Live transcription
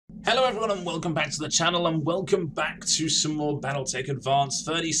Hello everyone and welcome back to the channel and welcome back to some more BattleTech Advanced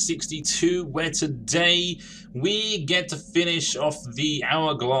 3062, where today we get to finish off the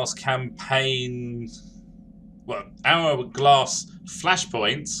Hourglass campaign, well, Hourglass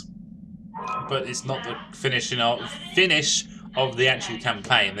Flashpoint, but it's not the finish of the actual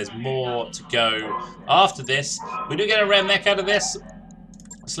campaign. There's more to go after this. We do get a rare mech out of this,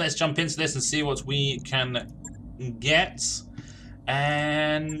 so let's jump into this and see what we can get.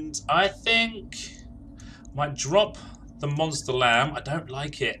 And I think I might drop the monster lamb. I don't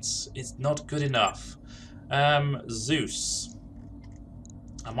like it. It's not good enough. Zeus.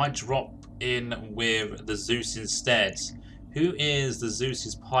 I might drop in with the Zeus instead. Who is the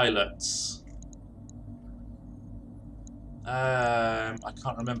Zeus's pilot? I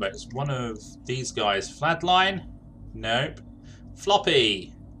can't remember. It's one of these guys. Flatline? Nope.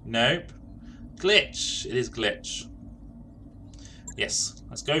 Floppy? Nope. Glitch? It is Glitch. Yes,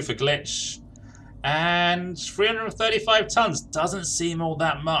 let's go for Glitch. And 335 tons doesn't seem all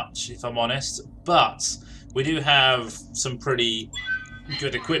that much, if I'm honest, but we do have some pretty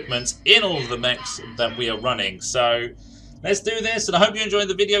good equipment in all of the mechs that we are running. So let's do this, and I hope you enjoyed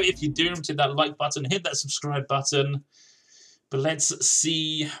the video. If you do, hit that like button, hit that subscribe button. But let's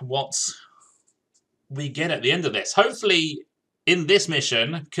see what we get at the end of this. Hopefully, in this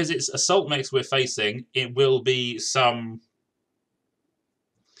mission, because it's assault mechs we're facing, it will be some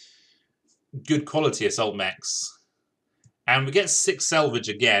good quality assault mechs. And we get 6 salvage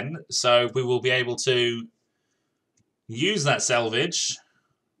again, so we will be able to use that salvage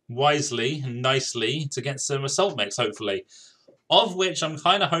wisely and nicely to get some assault mechs, hopefully. Of which I'm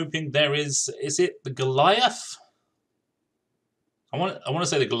kind of hoping there is it the Goliath? I want to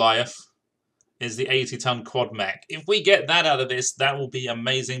say the Goliath is the 80-ton quad mech. If we get that out of this, that will be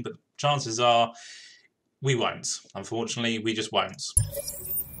amazing, but chances are we won't. Unfortunately, we just won't.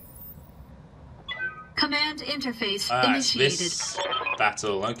 Command interface initiated. This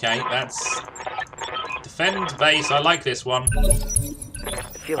battle. Okay, that's defend base. I like this one.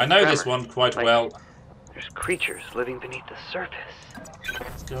 I know this one quite well. There's creatures living beneath the surface.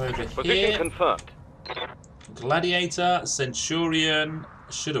 Let's go over Position here. confirmed. Gladiator, Centurion.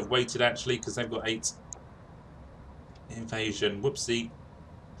 Should have waited actually because they've got 8 invasion. Whoopsie.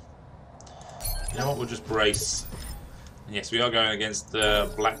 You know what? We'll just brace. Yes, we are going against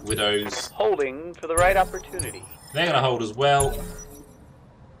the Black Widows. Holding for the right opportunity. They're going to hold as well.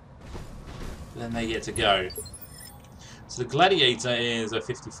 Then they get to go. So the Gladiator is a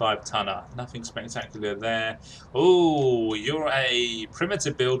 55-tonner. Nothing spectacular there. Oh, you're a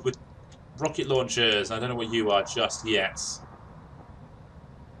primitive build with rocket launchers. I don't know what you are just yet.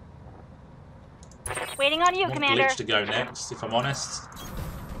 Waiting on you, Commander. Glitch to go next, if I'm honest.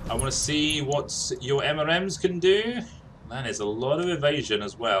 I want to see what your MRMs can do. Man, there's a lot of evasion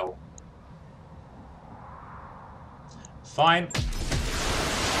as well. Fine.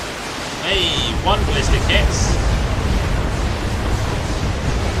 Hey, 1 ballistic hits.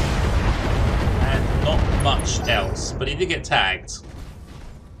 And not much else, but he did get tagged.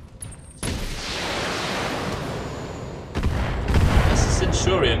 That's a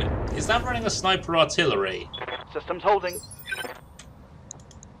Centurion. Is that running a sniper artillery? Systems holding.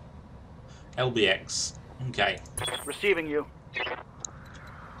 LBX. Okay. Receiving you.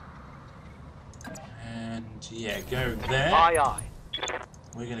 And yeah, go there. Aye, aye.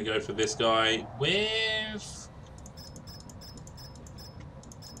 We're going to go for this guy with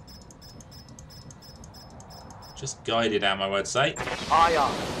just guided ammo, I'd say. Aye,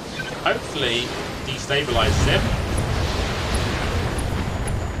 aye. Hopefully destabilizes him.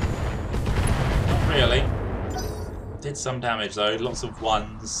 Not really. Did some damage though, lots of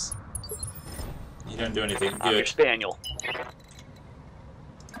 1s. You don't do anything I'm your good. spaniel.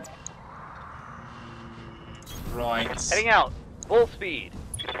 Right. Heading out. Full speed.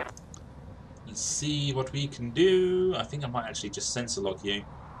 Let's see what we can do. I think I might actually just sensor lock you.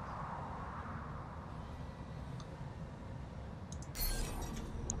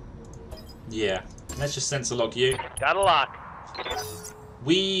 Yeah, let's just sensor lock you. Got a lock.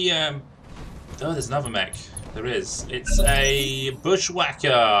 We, oh, there's another mech. There is. It's a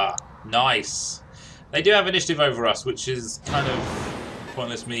bushwhacker. Nice. They do have initiative over us, which is kind of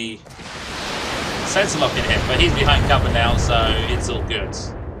pointless me sensor locking him, but he's behind cover now, so it's all good.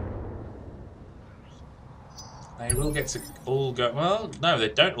 They will get to all go. Well, no, they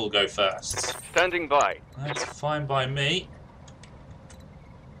don't all go first. Standing by. That's fine by me.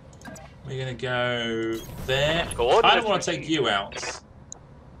 We're going to go there. I don't want to take you out.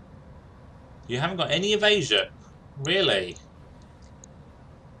 You haven't got any evasion. Really?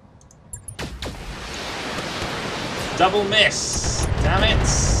 Double miss. Damn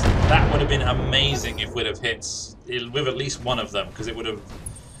it. That would have been amazing if we'd have hit with at least one of them, because it would have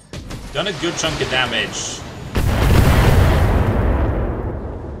done a good chunk of damage.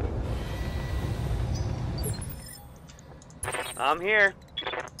 I'm here.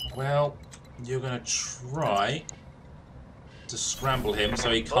 Well, you're going to try to scramble him so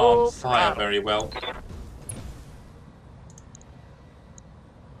he can't fire very well.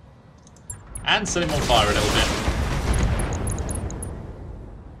 And set him on fire a little bit.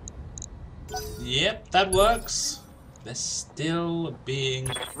 Yep, that works. They're still being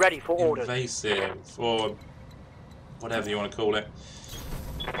Ready for orders. invasive, or whatever you want to call it.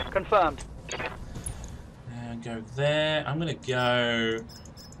 Confirmed. And go there. I'm going to go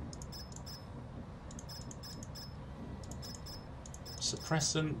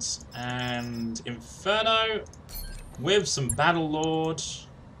Suppressant and Inferno with some Battle Lord.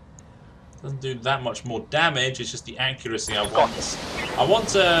 Doesn't do that much more damage, it's just the accuracy I want. I want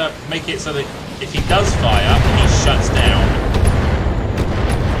to make it so that if he does fire, he shuts down.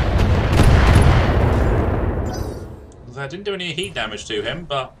 I didn't do any heat damage to him,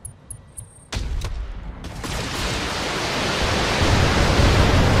 but...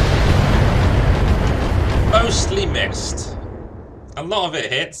 mostly missed. A lot of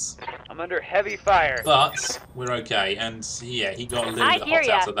it hits. I'm under heavy fire. But we're okay, and yeah, he got a little bit hot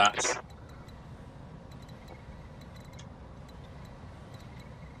out of that.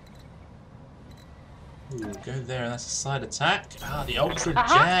 Ooh, go there, and that's a side attack. Ah, the ultra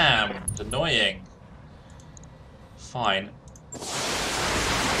jammed. Annoying. Fine. Still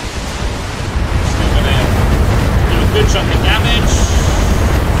gonna do a good chunk of damage.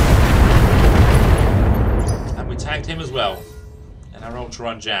 And we tagged him as well. And our ultra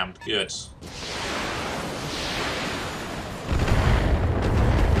unjammed. Good.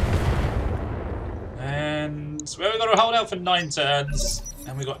 And well, we've got to hold out for 9 turns.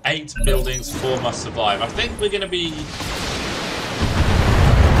 And we've got 8 buildings, 4 must survive. I think we're going to be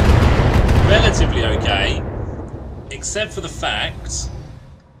relatively okay, except for the fact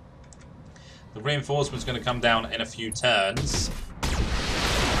the reinforcement's going to come down in a few turns.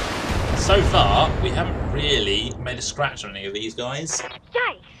 So far, we haven't really made a scratch on any of these guys.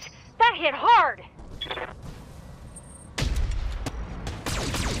 Yikes! That hit hard!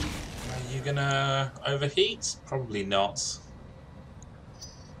 Are you going to overheat? Probably not.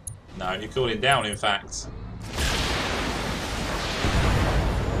 No, you're cooling down, in fact.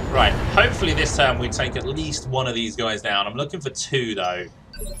 Right, hopefully this turn we take at least one of these guys down. I'm looking for 2, though.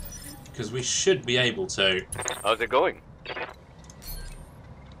 Because we should be able to. How's it going?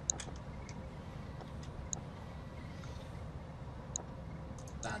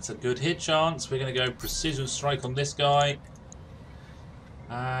 That's a good hit chance. We're going to go precision strike on this guy.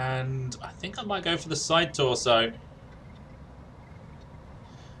 And I think I might go for the side torso.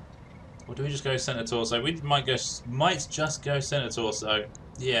 Or do we just go center torso? We might just go center torso.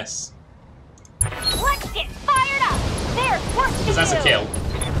 Yes. Let's get fired up! There's work to do! Because that's a kill.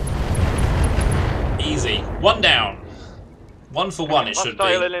 Easy. 1 down. 1 for 1 it should be.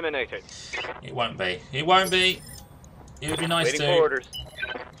 Hostile eliminated. It won't be. It won't be. It would be nice Waiting to. for orders.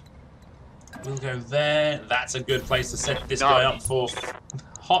 We'll go there. That's a good place to set this guy up for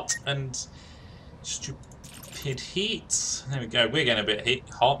hot and stupid heat. There we go. We're getting a bit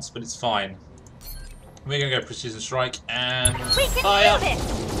hot, but it's fine. We're going to go precision strike and fire. We can do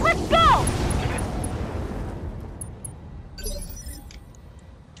this! Let's go!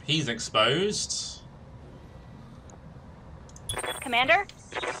 He's exposed. Commander?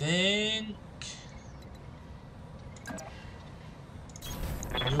 I think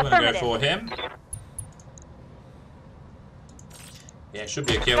you're going to go for him. Yeah, should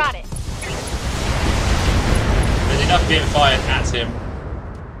be a kill. Got it. There's enough being fired at him.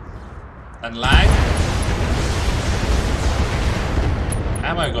 And lag.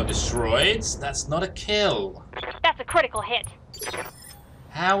 Ammo got destroyed. That's not a kill. That's a critical hit.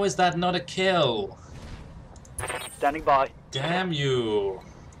 How is that not a kill? Standing by. Damn you.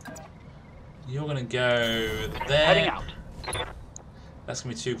 You're going to go there. Heading out. That's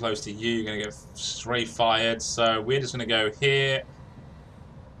going to be too close to you. You're going to get straight fired. So we're just going to go here.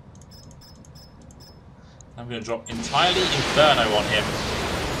 I'm going to drop entirely Inferno on him.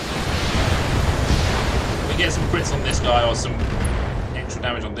 We get some crits on this guy, or some extra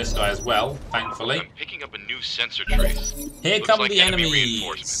damage on this guy as well, thankfully. I'm picking up a new sensor trace. Here Looks come like the enemy enemies.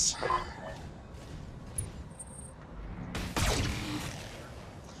 reinforcements.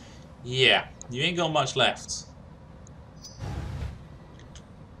 Yeah, you ain't got much left.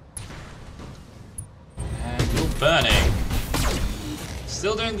 And you're burning.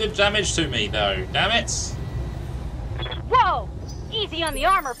 Still doing good damage to me, though. Damn it. Whoa! Easy on the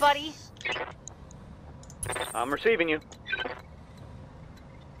armor, buddy. I'm receiving you.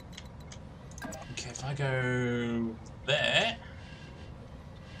 Okay, if I go there,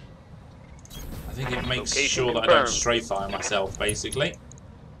 I think it makes Location sure that I don't confirmed. strafe fire myself, basically.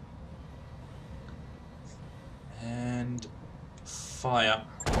 And fire.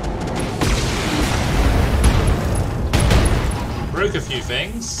 Broke a few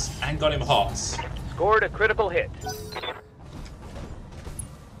things and got him hot. Scored a critical hit.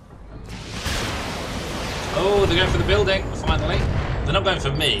 Oh, they're going for the building, finally. They're not going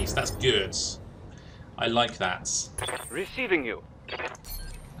for me, so that's good. I like that. Receiving you.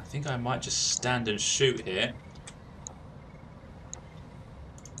 I think I might just stand and shoot here.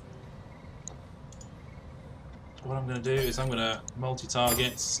 What I'm going to do is I'm going to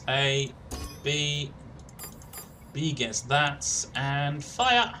multi-target A, B, B gets that, and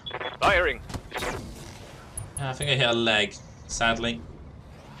fire! Firing. I think I hit a leg, sadly.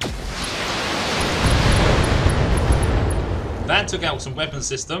 That took out some weapon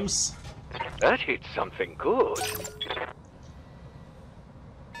systems. That hit something good.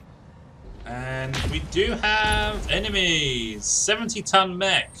 And we do have enemies! 70-ton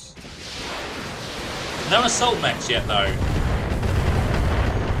mech. No assault mechs yet, though.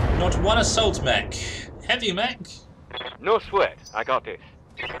 Not one assault mech. Heavy mech. No sweat. I got this.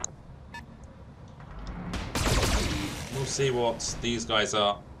 We'll see what these guys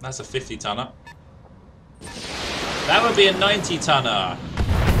are. That's a 50-tonner. That would be a 90-tonner.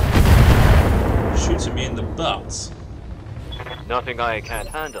 Shooting me in the butt. Nothing I can't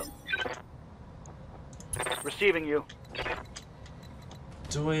handle. Receiving you.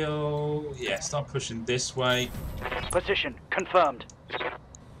 Doyle... Yeah, start pushing this way. Position confirmed.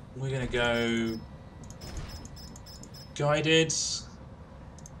 We're going to go... guided.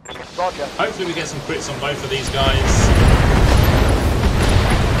 Roger. Hopefully we get some crits on both of these guys.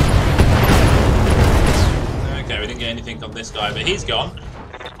 Okay, we didn't get anything on this guy, but he's gone.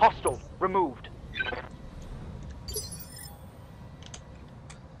 Hostile removed.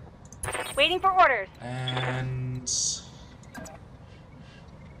 Waiting for orders. And...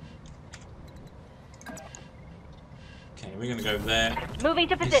 okay, we're going to go there. Moving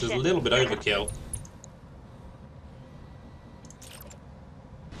to This is position. a little bit overkill.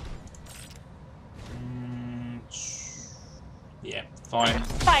 Yeah, fine.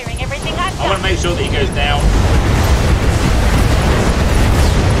 Firing everything I've I want to got. make sure that he goes down.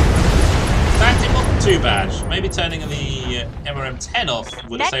 In fact, it wasn't too bad. Maybe turning the MRM-10 off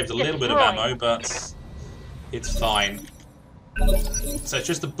would have saved a little bit of ammo, but it's fine. So it's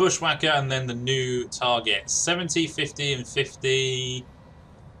just the Bushwhacker and then the new target. 70, 50, and 50.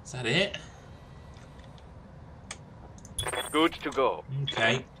 Is that it? Good to go.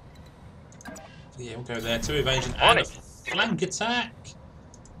 Okay. Yeah, we'll go there. 2 evasion On and a it. flank attack.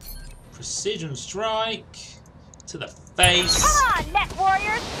 Precision strike. To the face. Come on, mech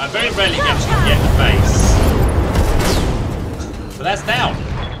warriors. I very rarely get the face. But that's down.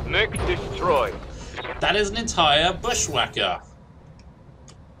 Mech destroyed. That is an entire Bushwhacker.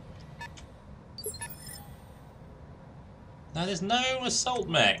 Now there's no assault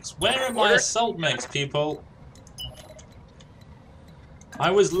mechs. Where are my Order. assault mechs, people?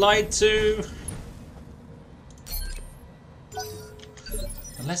 I was lied to.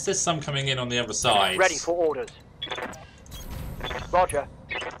 Unless there's some coming in on the other side. Ready for orders. Roger.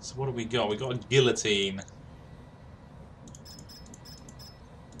 So what do we got? We got a guillotine.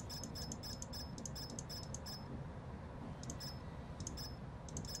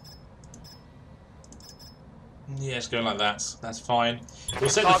 Yeah, it's going like that. That's fine. We'll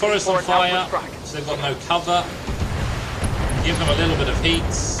set the forest on fire, so they've got no cover. Give them a little bit of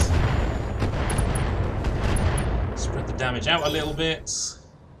heat. Spread the damage out a little bit.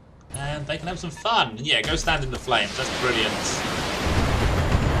 And they can have some fun. Yeah, go stand in the flames. That's brilliant.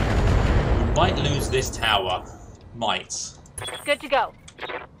 We might lose this tower. Might. Good to go.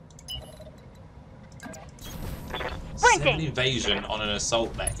 7 Sprinting. evasion on an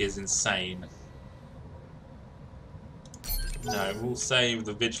assault mech is insane. No, we'll save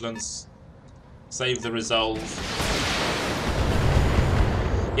the vigilance. Save the resolve.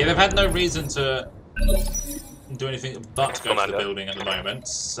 Yeah, they've had no reason to do anything but go to the building at the moment,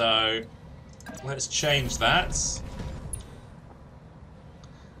 so let's change that.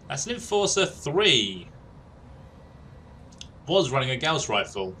 That's an Enforcer 3. Was running a Gauss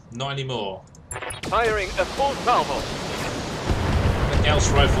rifle, not anymore. Firing a full salvo. The Gauss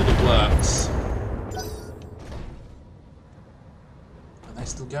rifle that works. Are they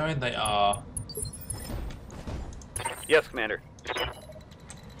still going? They are. Yes, Commander.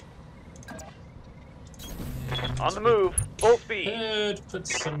 On the move. Full speed. Could put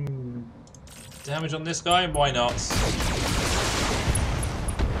some damage on this guy. Why not?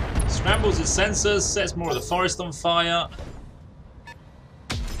 Scrambles his sensors, sets more of the forest on fire.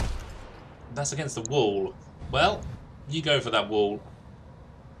 That's against the wall. Well, you go for that wall.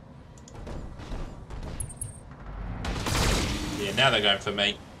 Yeah, now they're going for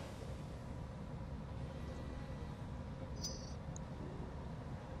me.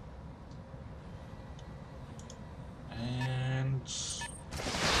 And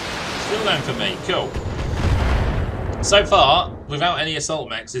still going for me. Cool. So far, without any assault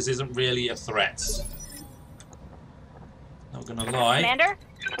mechs, this isn't really a threat. Not gonna lie. Commander?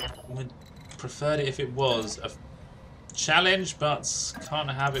 I would prefer it if it was a challenge, but can't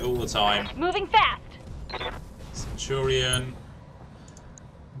have it all the time. Moving fast. Centurion.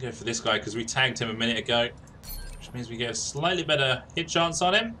 Go for this guy because we tagged him a minute ago, which means we get a slightly better hit chance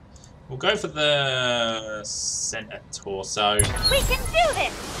on him. We'll go for the center torso. We can do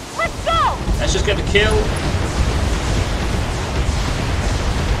this. Let's go. Let's just get the kill.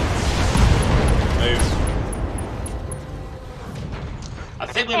 Move. I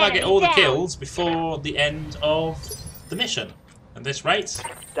think we might get all the kills before the end of the mission at this rate.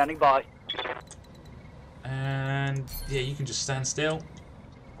 Standing by. And yeah, you can just stand still.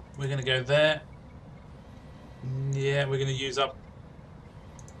 We're going to go there. Yeah, we're going to use up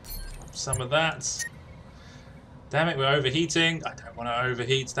some of that. Damn it, we're overheating. I don't want to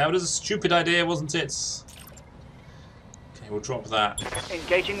overheat. That was a stupid idea, wasn't it? Okay, we'll drop that.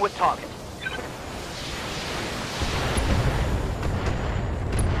 Engaging with target.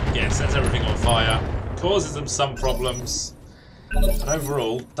 Yeah, sets everything on fire. Causes them some problems. But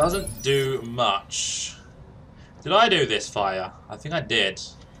overall, doesn't do much. Did I do this fire? I think I did.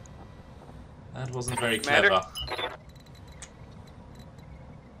 That wasn't very clever.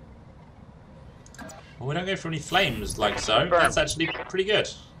 Well, we don't go for any flames like so. That's actually pretty good.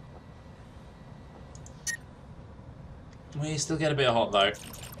 We still get a bit hot though. I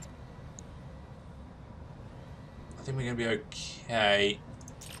think we're going to be okay.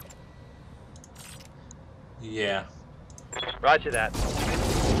 Yeah. Roger that.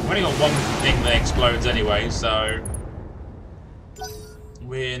 We've only got one thing that explodes anyway, so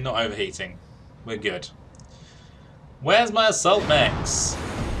we're not overheating. We're good. Where's my assault mechs?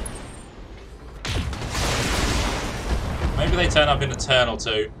 Maybe they turn up in a turn or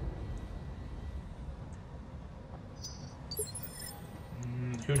two.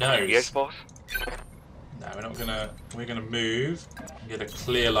 Who knows? Yes, boss. No, we're not gonna. We're gonna move and get a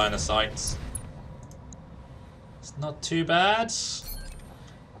clear line of sight. It's not too bad.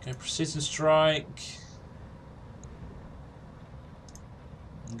 Go precision strike.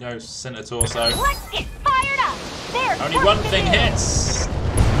 Go center torso. Let's get fired up. There's Only one thing hits.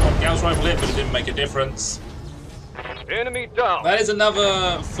 One Gauss rifle hit, but it didn't make a difference. Enemy down. That is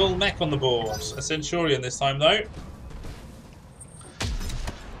another full mech on the board. A Centurion this time, though.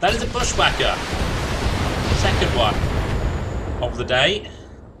 That is a Bushwhacker. Second one of the day.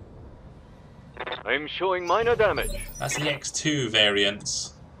 I'm showing minor damage. That's the X2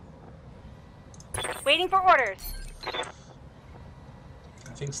 variant. Waiting for orders.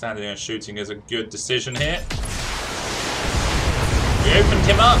 I think standing and shooting is a good decision here. We opened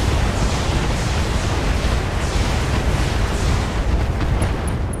him up.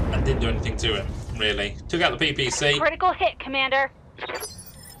 And didn't do anything to him, really. Took out the PPC. Critical hit, Commander.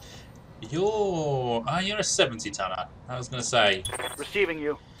 You're a 70-tonner. I was going to say. Receiving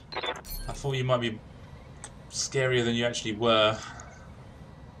you. I thought you might be scarier than you actually were.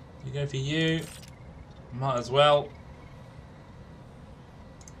 You go for you. Might as well.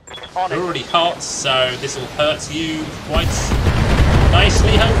 On You're it. already hot, so this will hurt you quite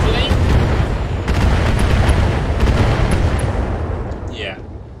nicely, hopefully. Yeah.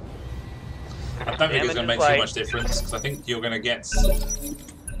 I don't think it's going to make too much difference, because I think you're going to get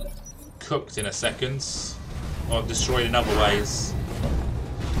cooked in a second, or destroyed in other ways.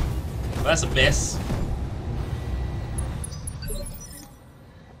 But that's a miss.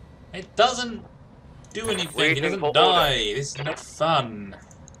 It doesn't do anything, it doesn't die. This is not fun.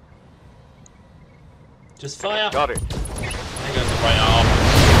 Just fire. Got it. There goes the right arm.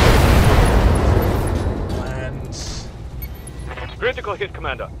 And Critical hit,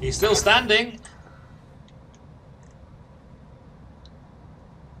 Commander. he's still standing.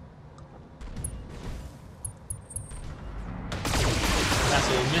 That's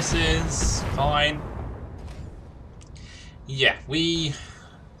all misses. Fine. Yeah, we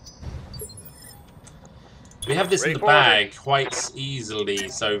have this in the bag quite easily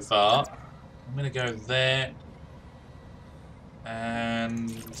so far. I'm gonna go there, and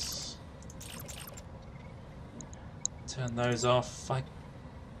Turn those off.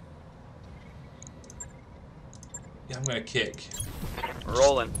 Yeah, I'm gonna kick.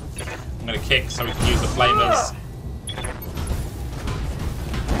 Rolling. I'm gonna kick so we can use the flamers.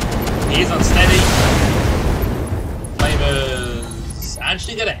 He is unsteady. Flamers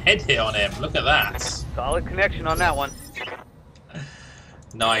actually get a head hit on him. Look at that. Solid connection on that one.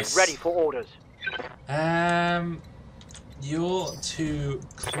 Nice. Ready for orders. You're too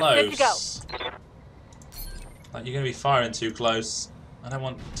close. Good to go. Like, you're gonna be firing too close. I don't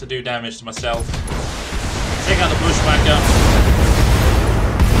want to do damage to myself. Take out the bushwhacker.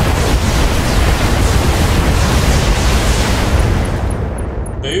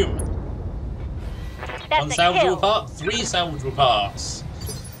 Boom. That's One a salvageable kill. part, 3 salvageable parts.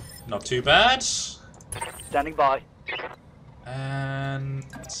 Not too bad. Standing by. And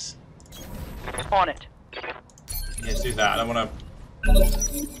On it. yeah, do that. I don't want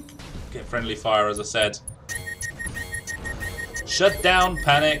to get friendly fire, as I said. Shut down,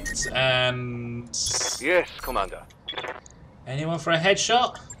 panicked, and Yes, Commander. anyone for a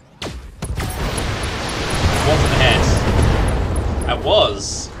headshot? Wasn't a head. That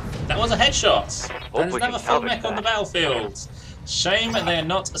was a headshot. There's we another can full salvage mech on the that. battlefield. Shame they're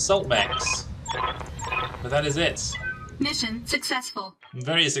not assault mechs. But that is it. Mission successful.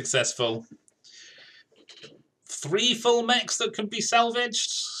 Very successful. 3 full mechs that can be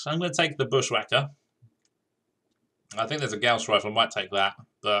salvaged. I'm going to take the bushwhacker. I think there's a Gauss rifle. I might take that,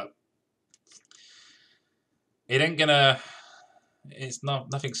 but it ain't gonna. It's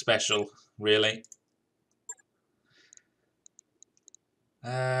nothing special, really.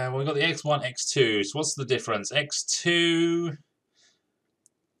 We've got the X1, X2. So what's the difference? X2,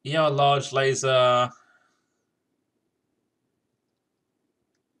 ER large laser.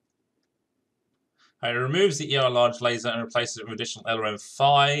 It removes the ER large laser and replaces it with additional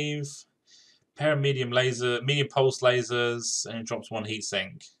LRM5. Pair of medium pulse lasers, and it drops 1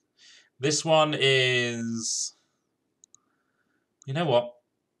 heatsink. This one is, you know what?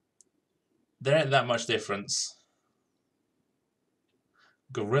 There ain't that much difference.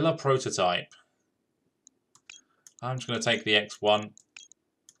 Gorilla prototype. I'm just going to take the X1.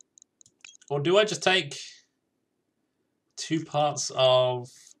 Or do I just take 2 parts of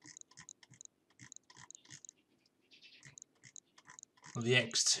the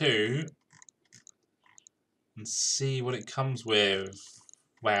X2 and see what it comes with?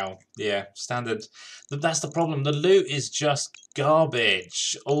 Wow, yeah, standard. That's the problem. The loot is just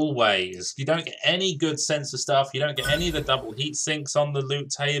garbage, always. You don't get any good sensor stuff. You don't get any of the double heat sinks on the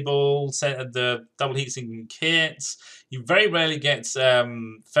loot table, the double heat sinking kits. You very rarely get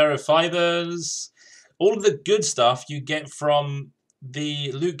ferrofibers. All of the good stuff you get from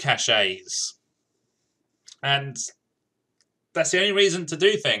the loot caches. And that's the only reason to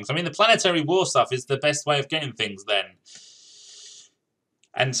do things. I mean, the Planetary War stuff is the best way of getting things then.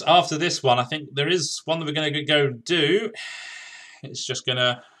 And after this one, I think there is one that we're going to go do. It's just going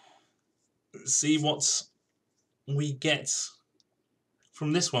to see what we get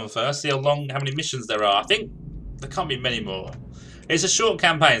from this one first. See how many missions there are. I think there can't be many more. It's a short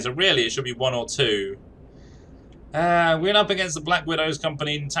campaign, so really it should be 1 or 2. We're up against the Black Widows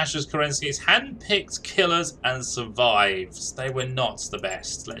company, Natasha's Kerensky's hand-picked killers and survives. They were not the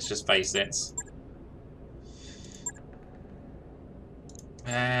best, let's just face it.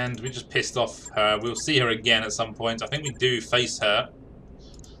 And we just pissed off her. We'll see her again at some point. I think we do face her.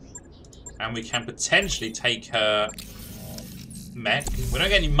 And we can potentially take her mech. We don't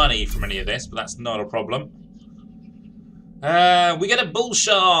get any money from any of this, but that's not a problem. We get a bull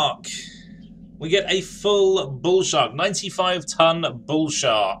shark. We get a full bull shark. 95-ton bull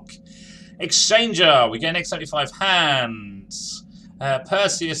shark. Exchanger. We get an X75 hand.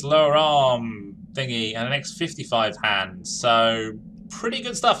 Perseus lower arm thingy. And an X55 hand. So pretty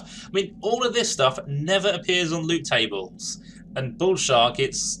good stuff. I mean, all of this stuff never appears on loot tables. And bull shark,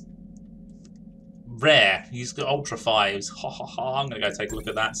 it's rare. He's got Ultra 5s. Ha ha ha. I'm going to go take a look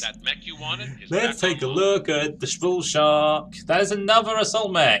at that. That mech you wanted is Let's back take a on. look at the bull shark. That is another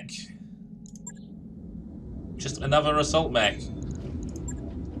assault mech. Just another assault mech.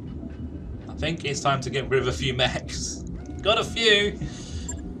 I think it's time to get rid of a few mechs. Got a few.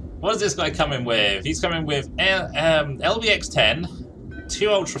 What is this guy coming with? He's coming with LBX-10,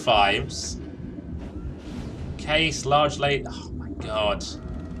 2 Ultra 5s, case, large late. Oh my god.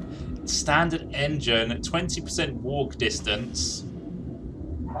 Standard engine, 20% walk distance.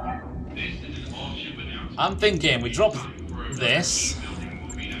 I'm thinking we drop this.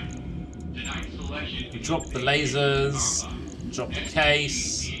 We drop the lasers, drop the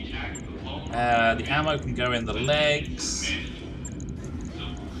case. The ammo can go in the legs.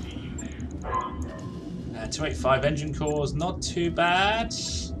 285 engine cores, not too bad.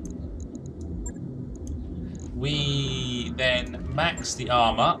 We then max the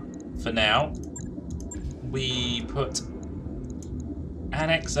armor for now. We put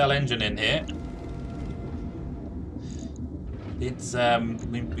an XL engine in here. It's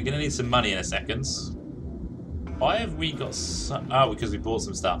we're gonna need some money in a second. Why have we got some? Oh, because we bought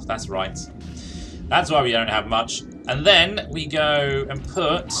some stuff. That's right. That's why we don't have much. And then we go and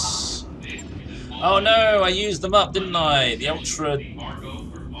put. Oh no! I used them up, didn't I? The Ultra.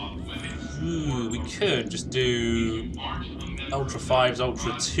 Ooh, we could just do Ultra 5s,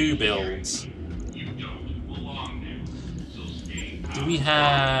 Ultra 2 builds. Do we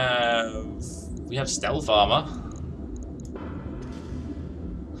have? We have stealth armor.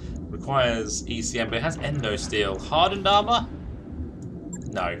 Requires ECM, but it has endo steel. Hardened armor?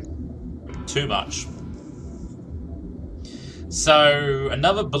 No. Too much. So,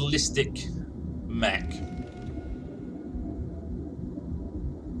 another ballistic mech.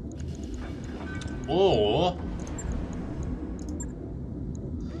 Or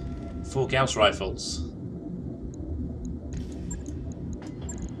 4 Gauss rifles.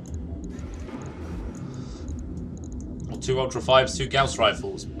 Or 2 Ultra 5s, 2 Gauss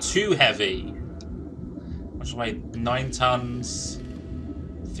rifles. Too heavy. Much weight? 9 tons.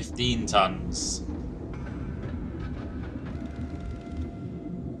 15 tons.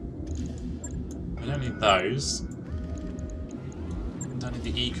 We don't need those. Don't need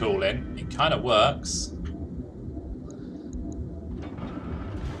the e-cooling. It kind of works.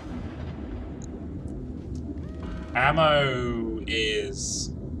 Ammo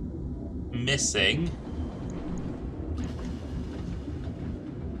is missing.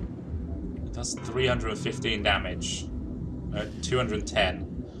 It does 315 damage. 210.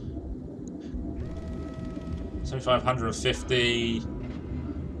 7550.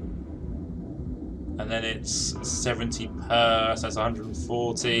 And then it's 70 per, so that's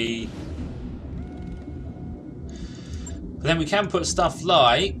 140. But then we can put stuff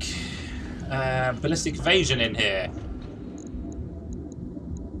like ballistic evasion in here.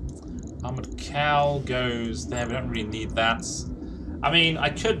 Armored cowl goes there, we don't really need that. I mean, I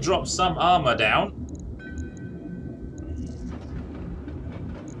could drop some armor down.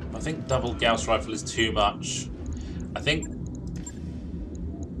 I think double Gauss rifle is too much. I think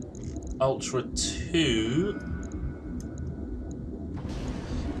Ultra 2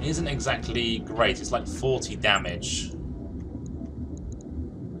 isn't exactly great. It's like 40 damage.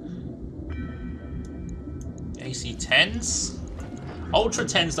 AC 10s? Ultra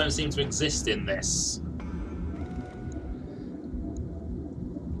 10s don't seem to exist in this.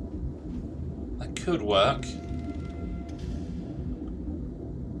 That could work.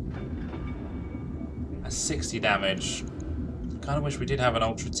 That's 60 damage. Kind of wish we did have an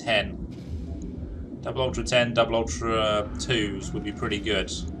Ultra 10. Double Ultra 10, double Ultra 2s would be pretty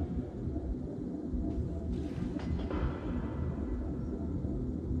good.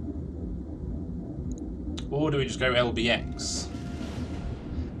 Or do we just go LBX?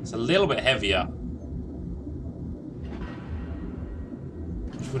 It's a little bit heavier.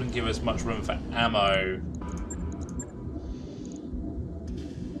 Which wouldn't give us much room for ammo.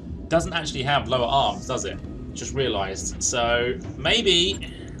 Doesn't actually have lower arms, does it? Just realised. So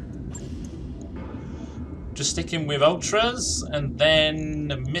maybe just sticking with ultras and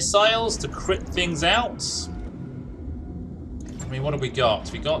then missiles to crit things out. I mean, what have we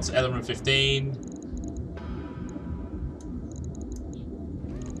got? We got LRM 15.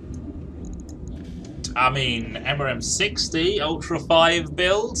 I mean, MRM 60 Ultra 5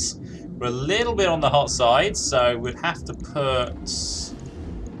 builds. We're a little bit on the hot side, so we'd have to put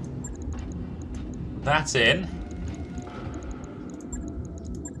that in.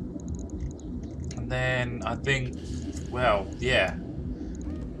 And then I think, well, yeah.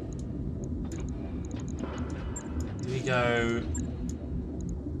 Do we go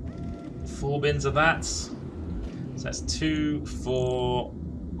 4 bins of that? So that's 2, 4,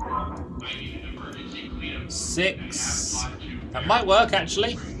 6. That might work,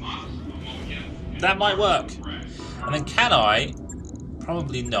 actually. That might work. And then can I?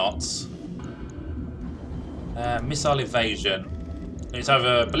 Probably not. Missile evasion. It's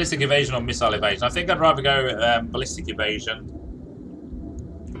either ballistic evasion or missile evasion. I think I'd rather go ballistic evasion.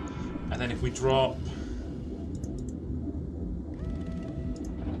 And then if we drop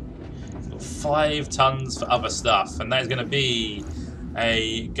 5 tons for other stuff, and that is going to be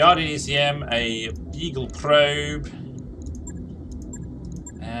a Guardian ECM, a Beagle probe,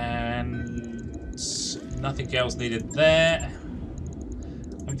 and nothing else needed there.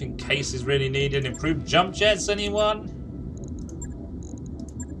 I don't think case is really needed. Improved jump jets, anyone?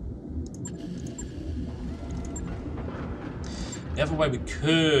 The other way we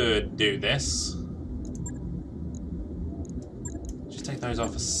could do this. Just take those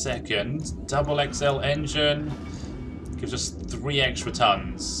off a second. Double XL engine gives us 3 extra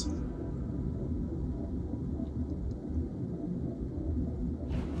tons.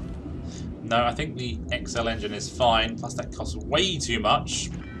 No, I think the XL engine is fine. Plus that costs way too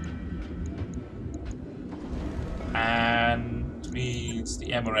much. And needs the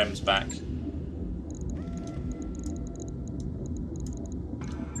MRMs back.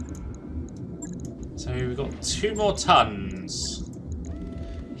 So we've got 2 more tons.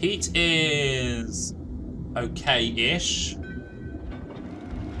 Heat is okay-ish.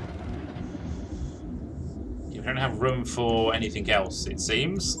 You don't have room for anything else, it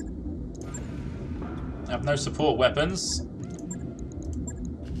seems. I have no support weapons.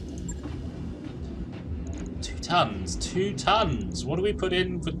 2 tons. 2 tons. What do we put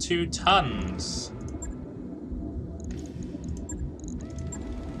in for 2 tons?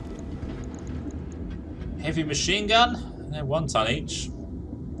 Heavy machine gun? They're 1 ton each.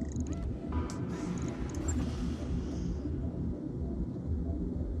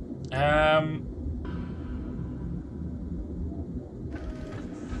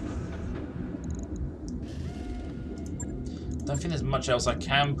 Don't think there's much else I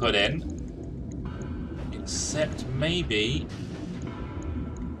can put in, except maybe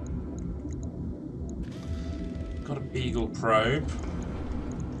got a Beagle probe.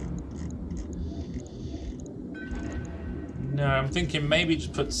 No, I'm thinking maybe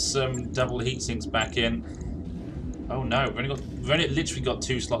just put some double heat sinks back in. Oh no, we've only literally got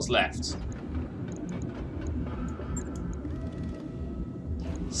 2 slots left.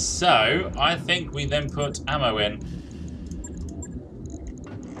 So I think we then put ammo in.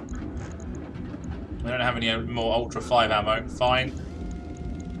 We don't have any more Ultra 5 ammo. Fine.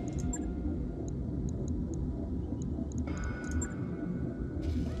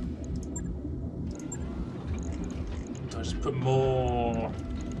 Do I just put more?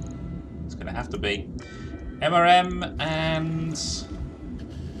 It's going to have to be. MRM and...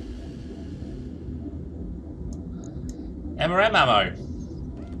 MRM ammo.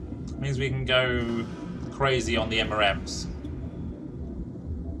 Means we can go crazy on the MRMs.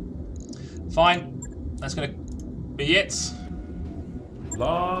 Fine. That's going to be it.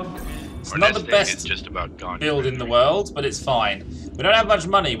 Log. It's not the best just about gone build in the world, but it's fine. We don't have much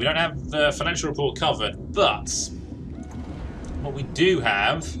money. We don't have the financial report covered. But what we do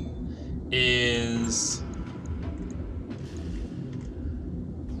have is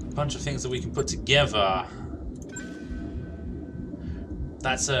a bunch of things that we can put together.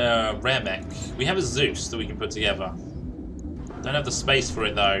 That's a rare mech. We have a Zeus that we can put together. Don't have the space for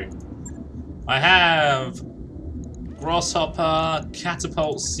it though. I have Grasshopper,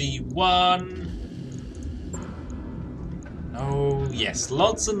 Catapult C1. Oh yes,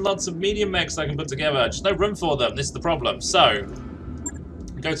 lots and lots of medium mechs I can put together. Just no room for them. This is the problem. So,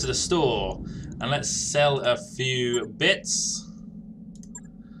 go to the store and let's sell a few bits.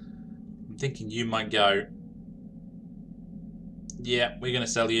 I'm thinking you might go. Yeah, we're going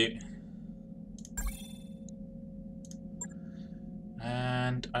to sell you.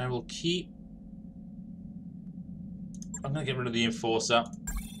 And I will keep... I'm going to get rid of the Enforcer.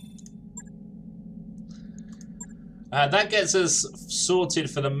 That gets us sorted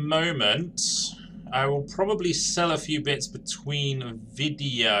for the moment. I will probably sell a few bits between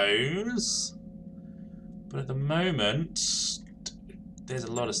videos. But at the moment, there's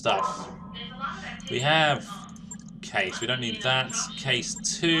a lot of stuff. We have... case. We don't need that. Case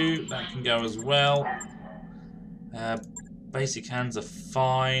 2, that can go as well. Basic hands are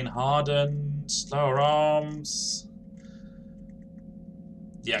fine. Hardened. Slower arms.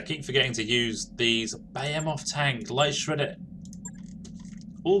 Yeah, I keep forgetting to use these. BAM off tank. Light shredder.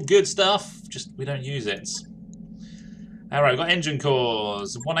 All good stuff. Just we don't use it. Alright, we've got engine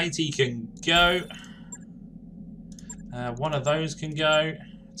cores. 180 can go. One of those can go.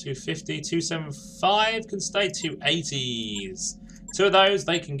 250, 275 can stay. 280s. 2 of those,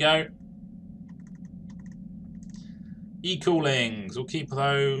 they can go. E-coolings, we'll keep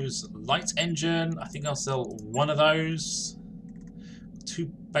those. Light engine, I think I'll sell 1 of those. 2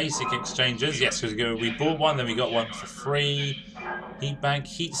 basic exchanges. Yes, because we bought 1, then we got 1 for free. Heat bank,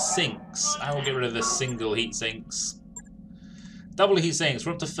 heat sinks. I will get rid of the single heat sinks. Double heat sinks,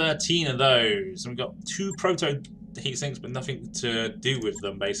 we're up to 13 of those. And we've got 2 proto heat sinks, but nothing to do with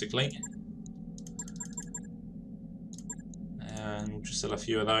them, basically. And we'll just sell a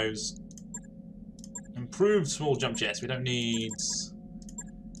few of those. Improved small jump jets. We don't need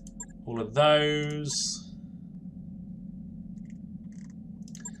all of those.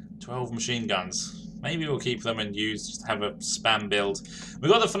 12 machine guns. Maybe we'll keep them and use just have a spam build.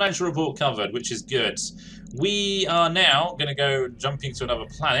 We've got the financial report covered, which is good. We are now going to go jumping to another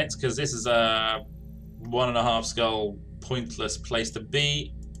planet because this is a 1.5 skull pointless place to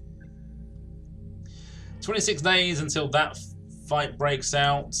be. 26 days until that fight breaks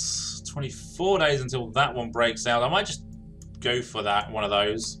out. 24 days until that one breaks out. I might just go for that, one of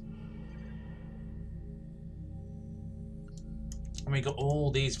those. And we got all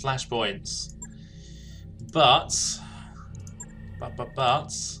these flashpoints. But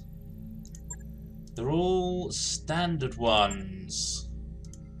they're all standard ones,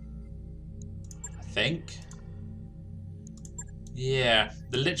 I think. Yeah,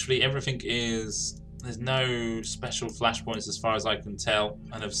 literally everything is. There's no special flashpoints as far as I can tell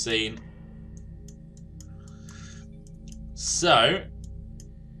and have seen. So,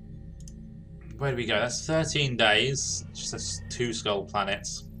 where do we go? That's 13 days. Just has 2 skull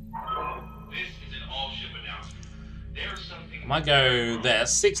planets. I might go there.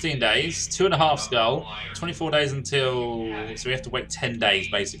 16 days, 2.5 skull, 24 days until. So we have to wait 10 days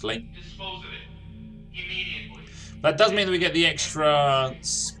basically. That does mean that we get the extra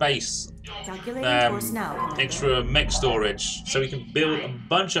space, extra mech storage, so we can build a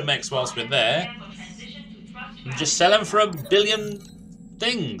bunch of mechs whilst we're there. And just sell them for $1 billion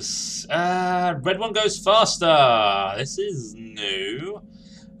things. Red one goes faster. This is new.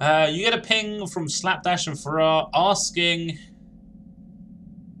 You get a ping from Slapdash and Farrar asking.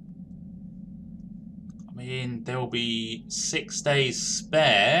 I mean, there will be 6 days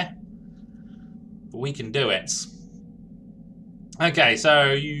spare, but we can do it. Okay,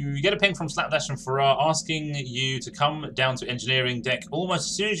 so you get a ping from Slapdash and Farrar asking you to come down to engineering deck. Almost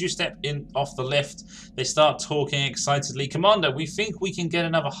as soon as you step in off the lift, they start talking excitedly. Commander, we think we can get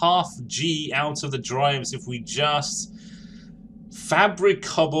another ½ G out of the drives if we just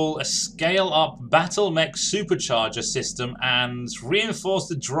fabricable a scale-up BattleTech supercharger system and reinforce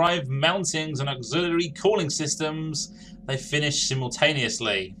the drive mountings and auxiliary cooling systems. They finish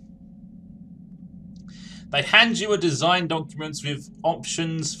simultaneously. They hand you a design document with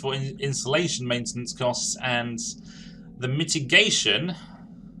options for installation maintenance costs and the mitigation.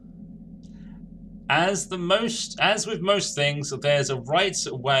 As with most things, there's a right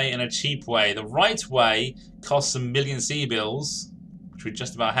way and a cheap way. The right way costs 1 million C-bills, which we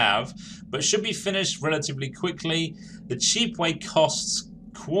just about have, but should be finished relatively quickly. The cheap way costs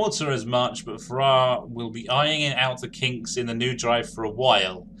quarter as much, but Farrar will be ironing out the kinks in the new drive for a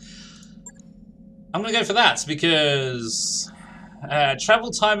while. I'm going to go for that because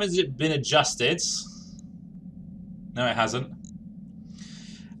travel time has been adjusted. No, it hasn't.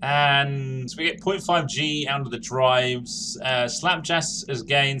 And we get 0.5 G out of the drives. Slapdash has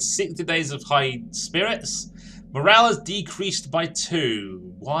gained 60 days of high spirits. Morale has decreased by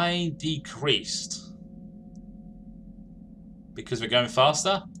 2. Why decreased? Because we're going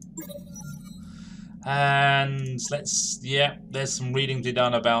faster? And there's some reading to be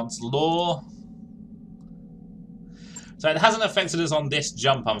done about lore. So it hasn't affected us on this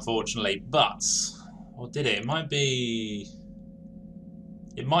jump, unfortunately, but... Or did it? It might be...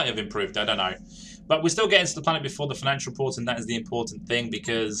 It might have improved, I don't know. But we're still getting to the planet before the financial report, and that is the important thing,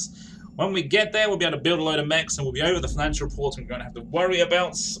 because when we get there, we'll be able to build a load of mechs, and we'll be over the financial report, and we're going to have to worry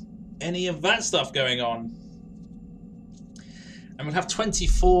about any of that stuff going on. And we'll have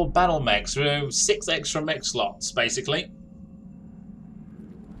 24 battle mechs, so 6 extra mech slots, basically.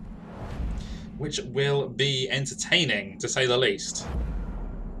 Which will be entertaining, to say the least.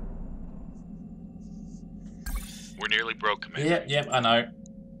 We're nearly broke, Commander. Yep, I know.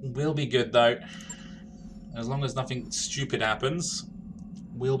 We'll be good, though. As long as nothing stupid happens,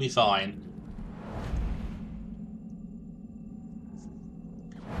 we'll be fine.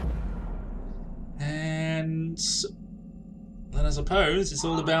 And then I suppose it's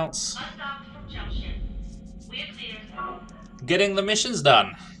all about getting the missions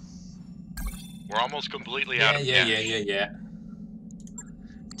done. We're almost completely out of cash. Yeah.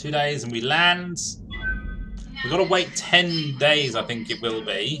 2 days and we land. We've got to wait 10 days, I think it will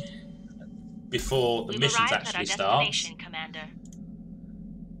be, before the missions actually start. Commander.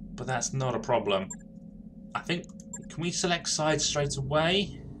 But that's not a problem. I think, can we select sides straight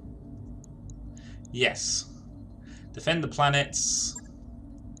away? Yes. Defend the planets.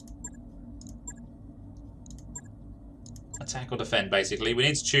 Attack or defend, basically. We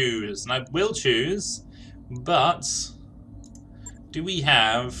need to choose, and I will choose, but do we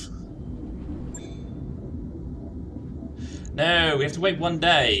have... No, we have to wait 1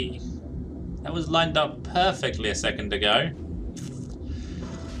 day. That was lined up perfectly a second ago.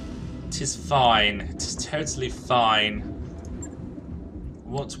 It is fine. It is totally fine.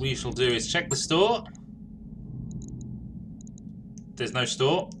 what we shall do is check the store. There's no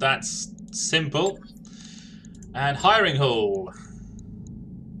store. That's simple. And hiring hall.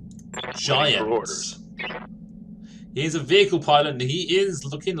 Giant. He is a vehicle pilot and he is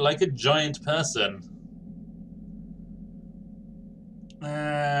looking like a giant person.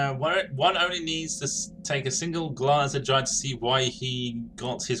 One only needs to take a single glance at Giant to see why he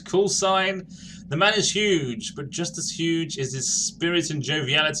got his call sign. The man is huge, but just as huge is his spirit and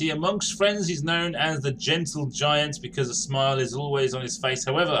joviality. Amongst friends, he's known as the Gentle Giant because a smile is always on his face.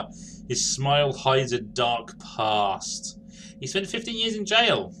 However, his smile hides a dark past. He spent 15 years in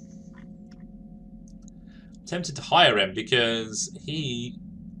jail. I'm tempted to hire him because he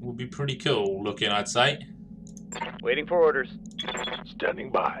will be pretty cool looking, I'd say. Waiting for orders.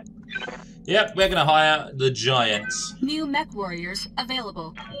 Standing by. Yep, we're going to hire the Giant. New mech warriors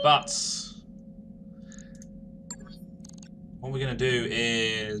available. But what we're going to do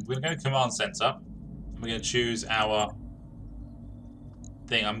is we're going to go to Command Center. We're going to choose our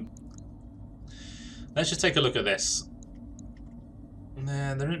thing. Let's just take a look at this.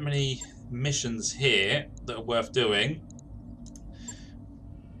 There aren't many missions here that are worth doing.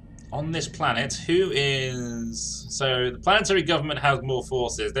 On this planet, who is... So, the planetary government has more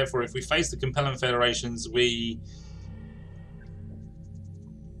forces. Therefore, if we face the compelling federations, we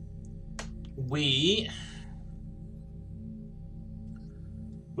will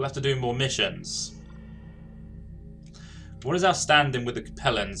have to do more missions. What is our standing with the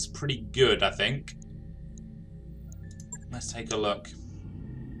Capellans? Pretty good, I think. Let's take a look.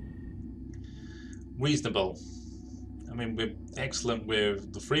 Reasonable. I mean, we're excellent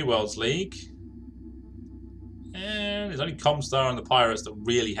with the Free Worlds League. And there's only Comstar and the Pirates that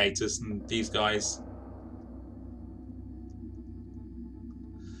really hate us, and these guys.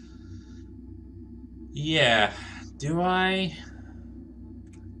 Yeah. Do I?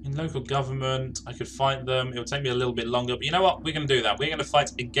 In local government, I could fight them. It would take me a little bit longer, but you know what? We're going to do that. We're going to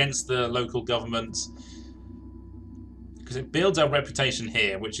fight against the local government because it builds our reputation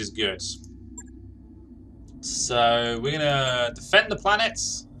here, which is good. So we're going to defend the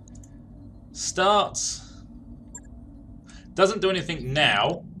planets. Start. Doesn't do anything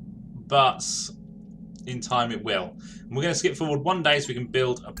now, but in time it will. And we're going to skip forward 1 day so we can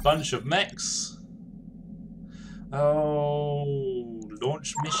build a bunch of mechs. Oh,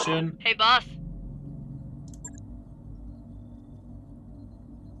 launch mission. Hey, boss.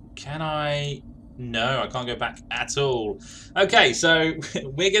 Can I? No, I can't go back at all. Okay, so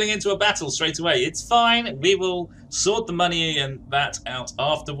we're getting into a battle straight away. It's fine. We will sort the money and that out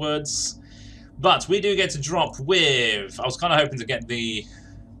afterwards. But we do get to drop with... I was kind of hoping to get the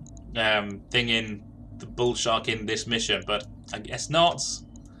thing in, the bull shark in this mission, but I guess not.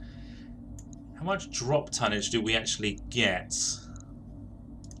 How much drop tonnage do we actually get?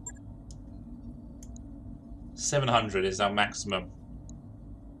 700 is our maximum.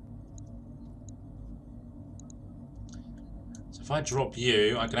 So if I drop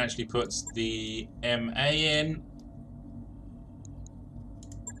you, I can actually put the MA in.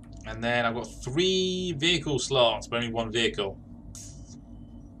 And then I've got 3 vehicle slots, but only 1 vehicle.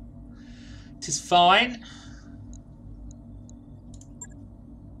 It is fine.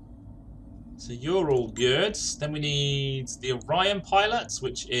 So you're all good. Then we need the Orion pilots,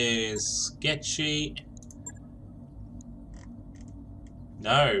 which is sketchy.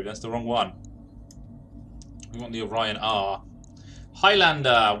 No, that's the wrong one. We want the Orion R.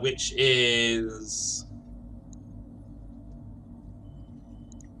 Highlander, which is...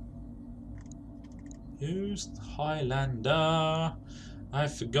 Who's the Highlander?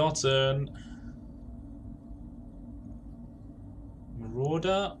 I've forgotten.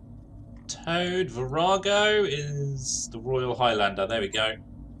 Marauder? Toad? Virago is the Royal Highlander. There we go.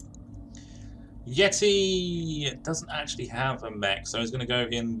 Yeti doesn't actually have a mech, so he's going to go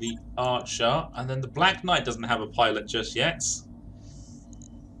in the Archer. And then the Black Knight doesn't have a pilot just yet.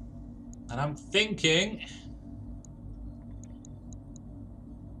 And I'm thinking...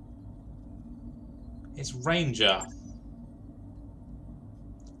 It's Ranger.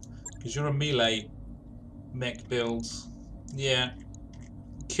 Because you're a melee mech build. Yeah.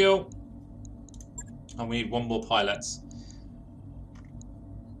 Cool. And we need 1 more pilot.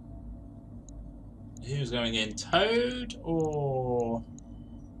 Who's going in? Toad or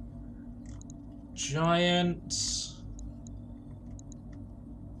Giant?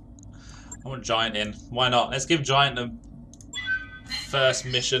 I want Giant in. Why not? Let's give Giant the first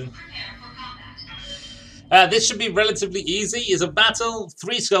mission. This should be relatively easy. It's a battle,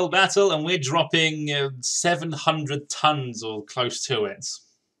 3-skull battle, and we're dropping 700 tons or close to it.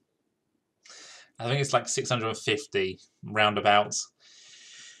 I think it's like 650 roundabouts.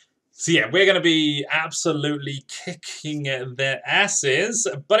 So yeah, we're going to be absolutely kicking their asses,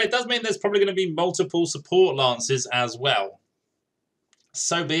 but it does mean there's probably going to be multiple support lances as well.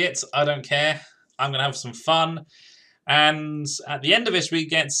 So be it, I don't care. I'm going to have some fun. And at the end of this, we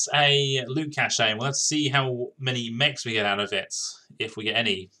get a loot cache, and we'll have to see how many mechs we get out of it, if we get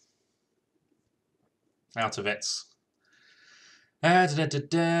any out of it.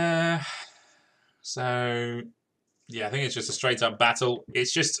 So, yeah, I think it's just a straight-up battle.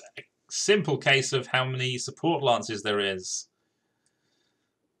 It's just a simple case of how many support lances there is.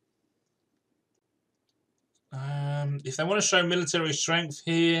 If they want to show military strength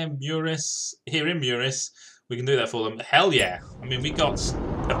here in Muris, we can do that for them. Hell yeah! I mean, we got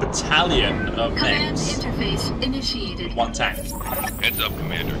a battalion of Command mechs. interface initiated. One tank. Heads up,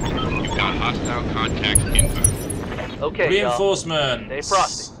 Commander. You've got hostile contact inbound. Okay, Reinforcements. Stay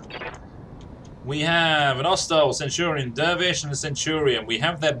frosty. We have an hostile Centurion Dervish and a Centurion. We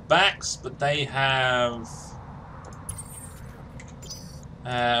have their backs, but they have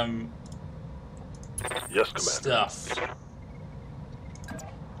Yes, Commander. stuff.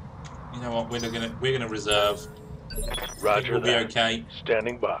 You know what? We're gonna reserve. Roger We'll be that. okay.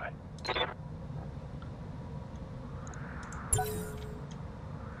 Standing by.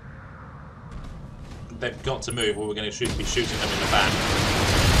 They've got to move, or we're going to be shooting them in the back.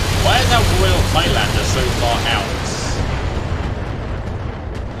 Why is our Royal Highlander so far out?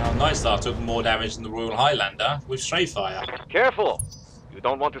 Now, Nightstar took more damage than the Royal Highlander with Stray Fire. Careful. You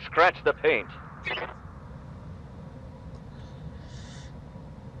don't want to scratch the paint.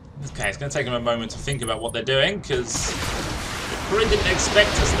 Okay, it's going to take them a moment to think about what they're doing, because they probably didn't expect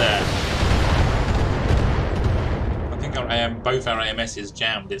us there. I think both our AMSs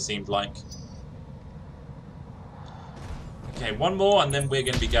jammed, it seemed like. Okay, one more, and then we're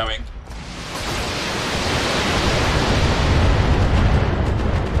going to be going.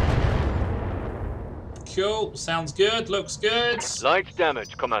 Cool, sounds good, looks good. Light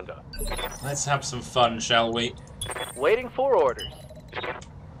damage, Commander. Let's have some fun, shall we? Waiting for orders.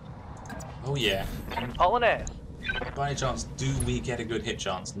 Oh yeah. Hauling ass. By any chance, do we get a good hit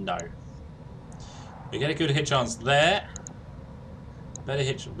chance? No. We get a good hit chance there.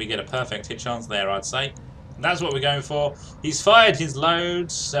 We get a perfect hit chance there, I'd say. And that's what we're going for. He's fired his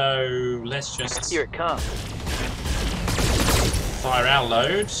load, so let's just Here it comes. fire our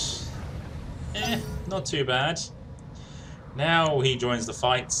load. Not too bad. Now he joins the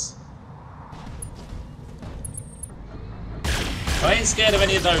fight. I ain't scared of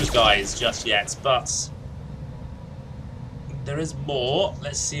any of those guys just yet, but there is more.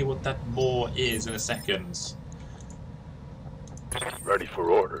 Let's see what that more is in a second. Ready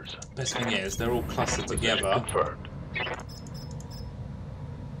for orders. Best thing is, they're all clustered together. Confirmed.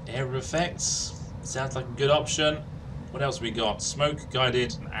 Air effects. Sounds like a good option. What else we got? Smoke,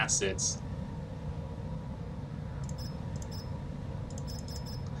 guided, and acids.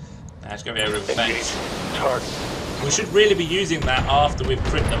 Let's go air effects. Target. We should really be using that after we've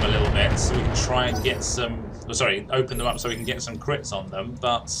crit them a little bit, so we can try and get some... Oh, sorry, open them up so we can get some crits on them,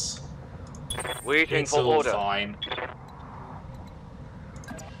 but... Waiting it's for all order. fine.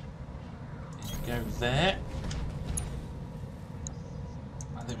 Go there.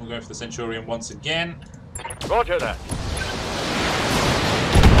 I think we'll go for the Centurion once again. Roger that.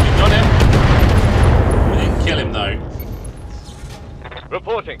 We got him. We didn't kill him though.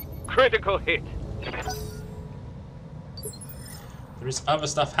 Reporting. Critical hit. There is other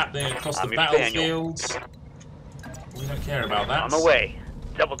stuff happening across the I'm battlefield. We don't care about that. On the way.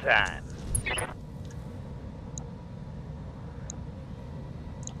 Double time.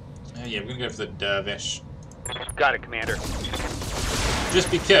 Oh yeah, we're gonna go for the Dervish. Got it, Commander.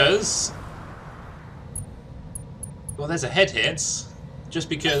 Just because... Well, there's a head hit. Just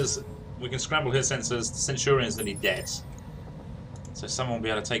because we can scramble his sensors, the Centurion's nearly dead. So someone will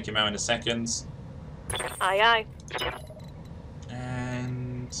be able to take him out in a second. Aye, aye.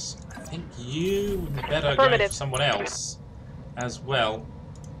 And I think you would be better going for someone else as well.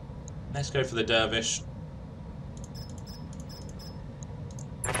 Let's go for the Dervish.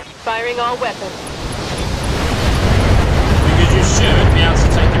 Firing all weapons. Because you should be able to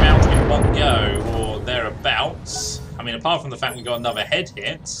take him out in one go, or thereabouts. I mean, apart from the fact we got another head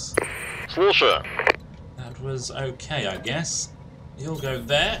hit. Слушаю. That was okay, I guess. He'll go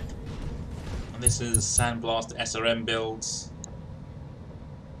there. And this is Sandblast SRM builds.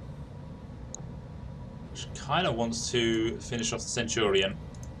 Which kind of wants to finish off the Centurion.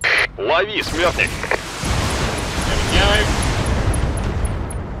 Лови, смертник. There we go.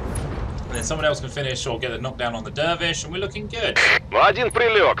 And then someone else can finish or get a knockdown on the Dervish, and we're looking good. Один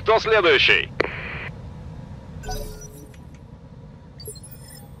прилег. Кто следующий?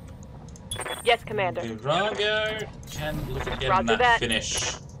 Yes, Commander. Virago can look at getting Roger that that.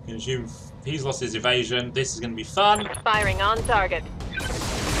 finish. Because he's lost his evasion. This is going to be fun. Firing on target.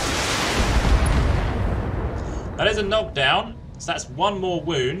 That is a knockdown. So that's one more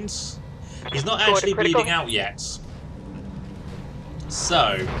wound. He's not Scored a actually critical. bleeding out yet.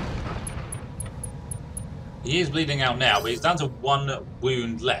 So he is bleeding out now, but he's down to one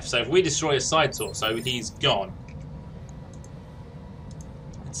wound left. So if we destroy his side torso, he's gone.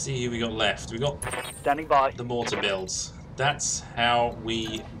 Let's see who we got left. We got Standing by. the mortar builds. That's how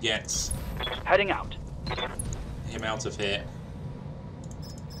we get Heading out. him out of here.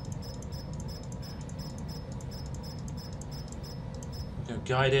 Go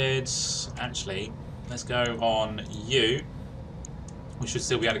guided. Actually, let's go on you. We should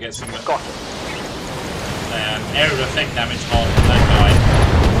still be able to get some Got it. area of effect damage on that guy.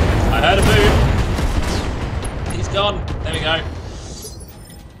 I heard a boom. He's gone. There we go.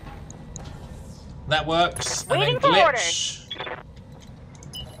 That works. And Waiting then for glitch.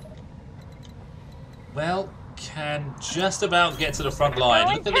 Well, can just about get to the front line.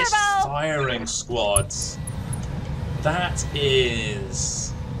 Going Look at this turbo. firing squad. That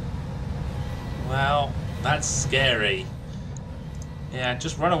is... Well, that's scary. Yeah,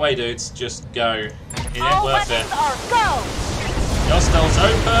 just run away, dudes. Just go. It ain't All worth weapons it. are go! Nostel's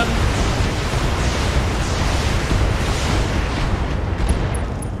open.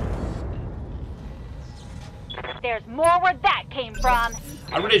 There's more where that came from.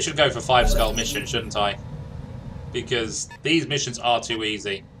 I really should go for 5-skull mission, shouldn't I? Because these missions are too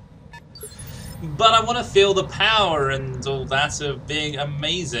easy. But I want to feel the power and all that of being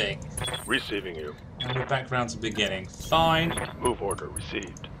amazing. Receiving you. And we're back round to beginning. Fine. Move order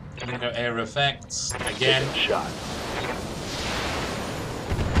received. I'm going to go air effects again. Taking shot.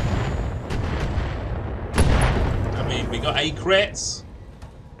 I mean, we got a crit.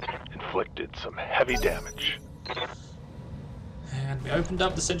 Inflicted some heavy damage. And we opened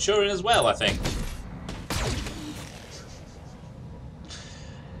up the Centurion as well, I think.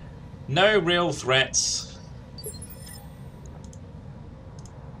 No real threats.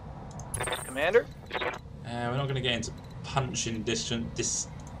 Commander? We're not going to get into punching distance.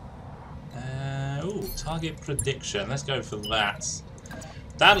 Ooh, target prediction. Let's go for that.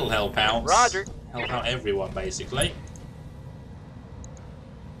 That'll help out. Roger. Help out everyone, basically.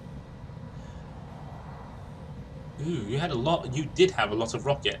 Ooh, you had a lot. You did have a lot of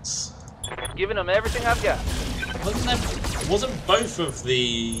rockets. Giving them everything I've got. Wasn't both of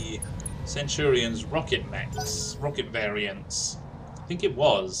the Centurions rocket mechs, rocket variants? I think it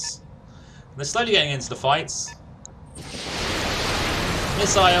was. They're slowly getting into the fights.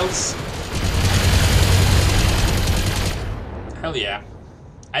 Missiles. Hell yeah.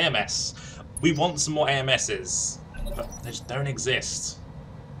 AMS. We want some more AMSs, but they just don't exist.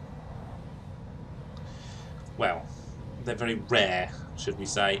 Well, they're very rare, should we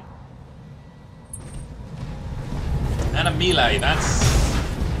say. And a melee, that's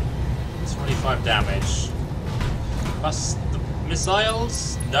 25 damage. Plus the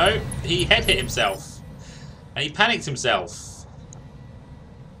missiles? No, he head hit himself. And he panicked himself.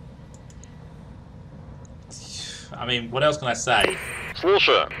 I mean, what else can I say?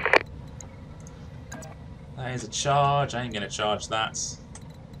 Слушаю. That is a charge. I ain't gonna charge that.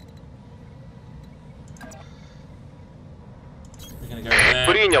 We're gonna go there.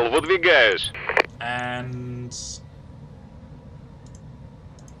 Принял, выдвигаюсь. And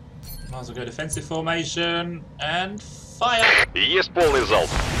might as well go defensive formation and fire. Есть полный залп.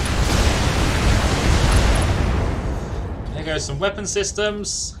 There goes some weapon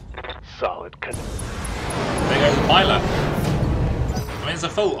systems. Solid connect. There goes the pilot. I mean, it's a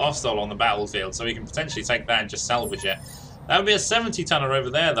full hostile on the battlefield, so we can potentially take that and just salvage it. That would be a 70-tonner over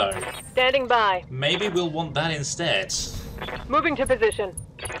there, though. Standing by. Maybe we'll want that instead. Moving to position.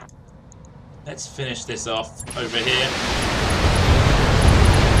 Let's finish this off over here.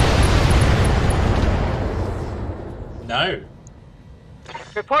 No.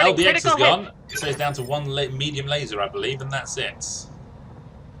 Reporting LBX is critical gone, hit. so it's down to one medium laser, I believe, and that's it.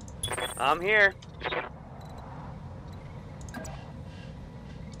 I'm here.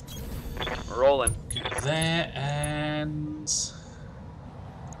 Rolling. Go there and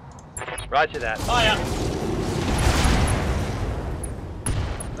Roger that. fire.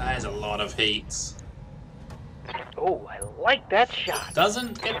 That is a lot of heat. Oh, I like that shot.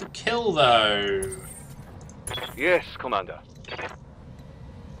 Doesn't get the kill though. Yes, Commander.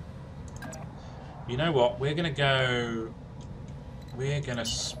 You know what? We're gonna go. We're gonna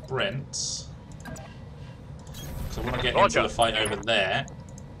sprint. Because I want to get into Roger. the fight over there.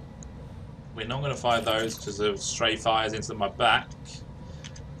 We're not going to fire those because of stray fires into my back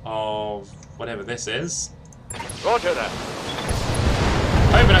of whatever this is. Roger that.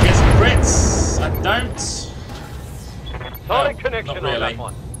 Hoping I get some crits. I don't. Solid No, connection not really. on that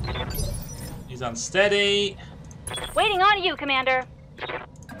one. He's unsteady. Waiting on you, Commander.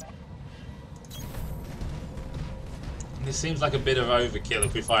 This seems like a bit of overkill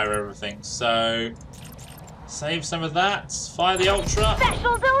if we fire everything. So, save some of that. Fire the Ultra.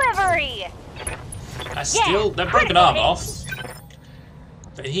 Special delivery! That's Yeah, still... They've broken critical arm hit. off.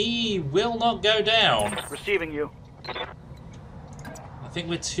 But he will not go down. Receiving you. I think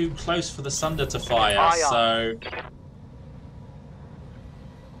we're too close for the Sunder to fire, Aye, so...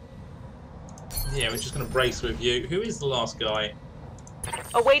 Yeah, we're just going to brace with you. Who is the last guy?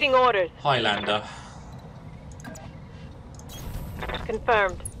 Awaiting orders. Highlander.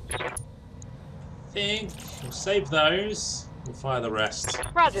 Confirmed. I think we'll save those. We'll fire the rest.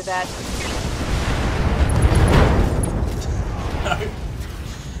 Roger that. No.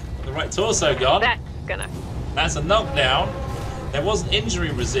 The right torso gone. That's gonna... That's a knockdown. There wasn't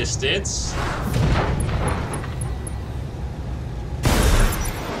injury resisted.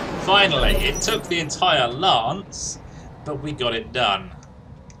 Finally, it took the entire lance, but we got it done.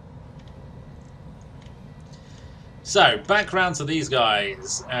 So, back round to these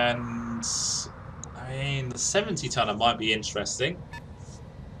guys, and I mean, the 70-tonner might be interesting.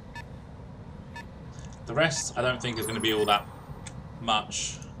 The rest, I don't think is going to be all that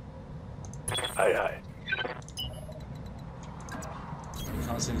much. Aye, aye.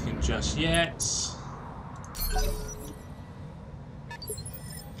 Can't see anything just yet.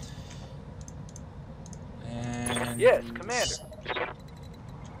 And Yes, Commander.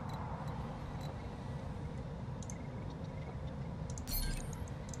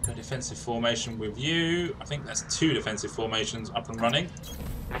 go defensive formation with you. I think that's 2 defensive formations up and running.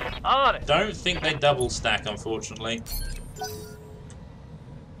 On it. Don't think they double stack, unfortunately.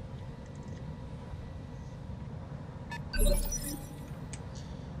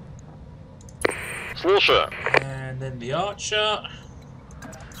 Слушаю. And then the archer.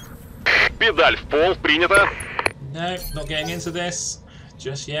 Педаль в пол, принято. No, not getting into this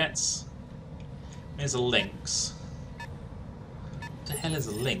just yet. There's a lynx. What the hell is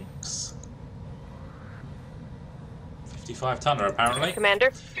a lynx? 55-tonner, apparently.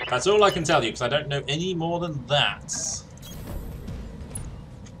 Commander? That's all I can tell you, because I don't know any more than that.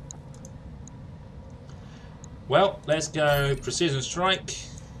 Well, let's go precision strike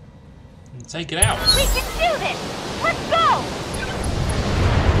and take it out. We can do this! Let's go!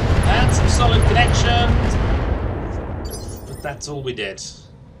 And some solid connections. But that's all we did.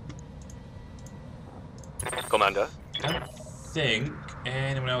 Commander. I don't think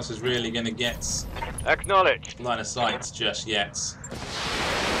anyone else is really going to get Acknowledged. line of sight just yet.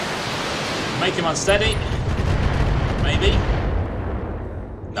 Make him unsteady. Maybe.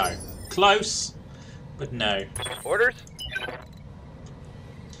 No. Close, but no. Orders?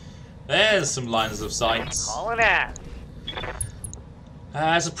 There's some lines of sight. Calling ass.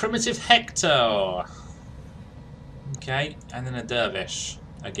 As a primitive Hector. Okay, and then a dervish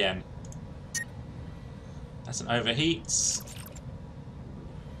again. That's an overheat.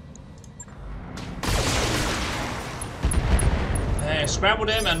 There, scrambled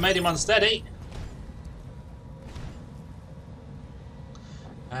him and made him unsteady.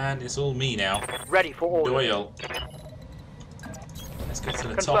 And it's all me now. Ready for order. Doyle. Let's get to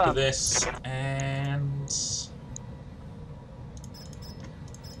the top of this, and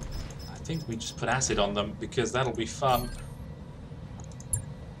I think we just put acid on them because that'll be fun.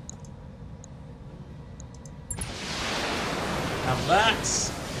 Have that.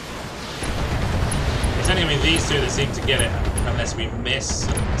 It's only going to be these two that seem to get it, unless we miss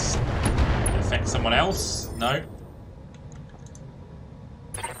and affect someone else. No.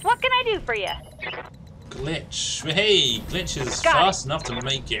 What can I do for you? Glitch. Hey, Glitch is Got fast enough to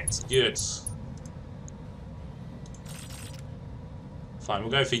make it. Good. Fine, we'll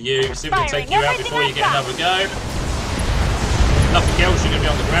go for you. See if we can take you Firing out before you everything get I've another go. Nothing else, you're going to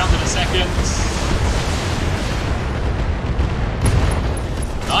be on the ground in a second.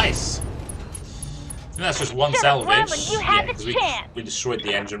 Nice. I think that's just one Should've run salvage. when you had the 'cause chance. we destroyed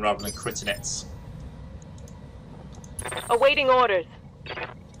the engine rather than critting it. Awaiting orders.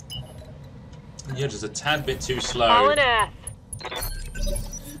 You're just a tad bit too slow. Calling ass.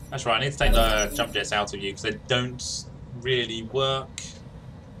 That's right, I need to take the jump jets out of you because they don't really work.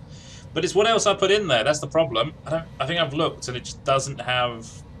 But it's what else I put in there, that's the problem. I think I've looked and it just doesn't have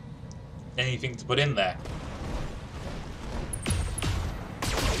anything to put in there.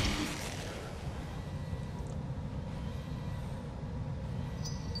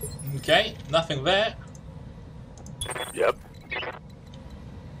 Okay, nothing there. Yep.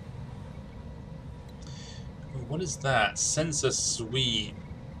 What is that? Sensor sweep.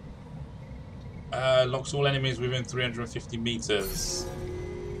 Locks all enemies within 350 meters.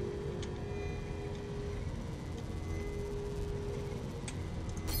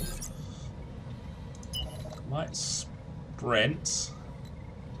 Might sprint.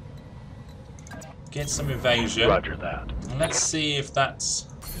 Get some evasion. Roger that. And let's see if that's...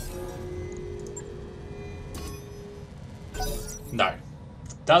 No.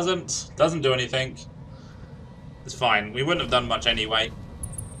 Doesn't do anything. It's fine. We wouldn't have done much anyway.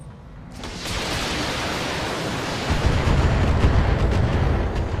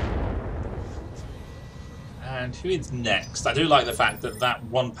 And who is next? I do like the fact that that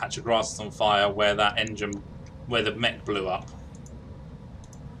one patch of grass is on fire where that engine, where the mech blew up.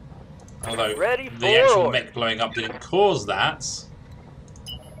 Although the actual mech blowing up didn't cause that,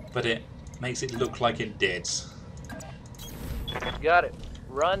 but it makes it look like it did. Got it.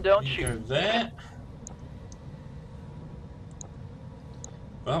 Run, don't You shoot. go there.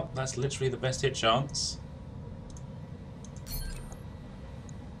 Well, that's literally the best hit chance.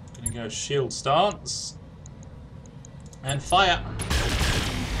 Gonna go shield stance. And fire.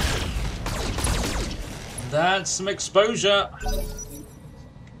 That's some exposure. Yeah,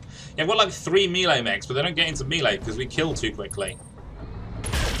 I've got like 3 melee mechs, but they don't get into melee because we kill too quickly.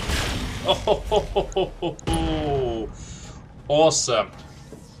 Oh, awesome.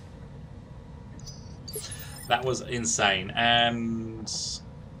 That was insane. And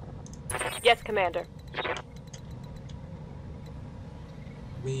Yes, Commander.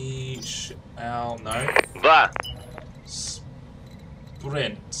 we shall no Va.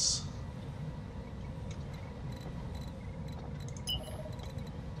 sprint.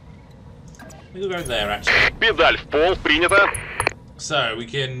 We'll go there actually. Педаль в пол, принято. So we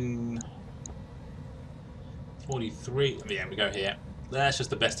can 43. Yeah, we go here. That's just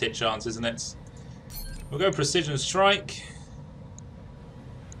the best hit chance, isn't it? We'll go precision strike.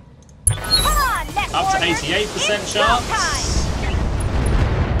 Come on, mech Up to warriors. 88% It's chance. showtime.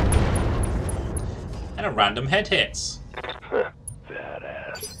 And a random head hit.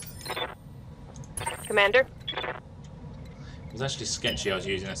 Badass. Commander. It was actually sketchy I was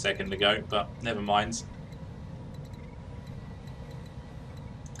using a second ago, but never mind.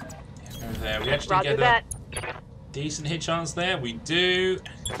 Go there. We actually Roger get that. a decent hit chance there. We do.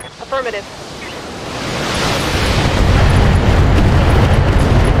 Affirmative.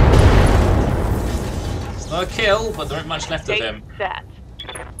 It's not a kill, but there ain't much left of Take him. that.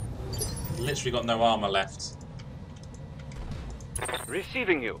 Literally got no armor left.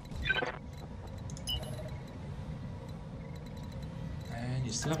 Receiving you. And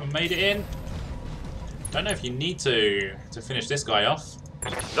you still haven't made it in. Don't know if you need to finish this guy off.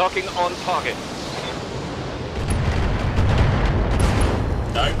 Knocking on target.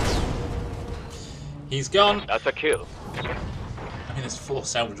 No. He's gone. That's a kill. I mean, there's 4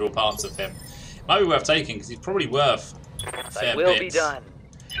 salvageable parts of him. Might be worth taking because he's probably worth a fair That will bit, be done.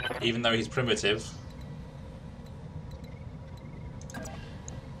 even though he's primitive.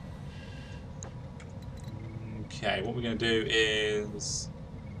 Okay, what we're going to do is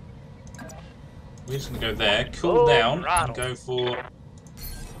we're just going to go there, cool down, and go for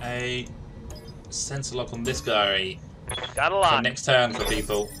a sensor lock on this guy Got a for lot. next turn for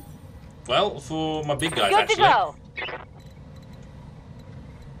people. Well, for my big guys Good actually. to go.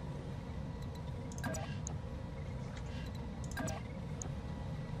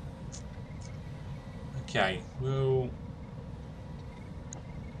 Okay, we'll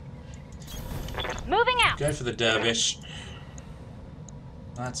Moving out. go for the dervish.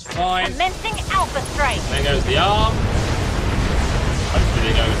 That's fine. Commencing alpha strike. There goes the arm. Hopefully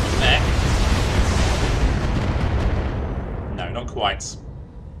they go with the neck. No, not quite.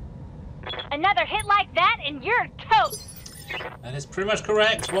 Another hit like that and you're toast. That is pretty much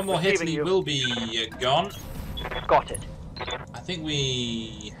correct. One more hit and he you. will be gone. Got it. I think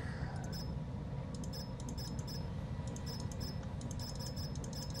we...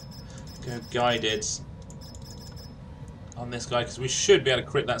 go guided on this guy because we should be able to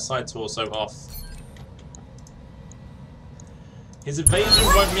crit that side torso off. His evasion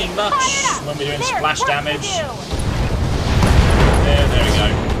won't mean much when we're doing There's splash work to damage. do. There we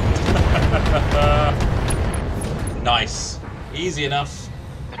go. Nice. Easy enough.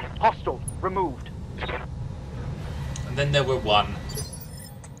 Hostile removed. And then there were 1.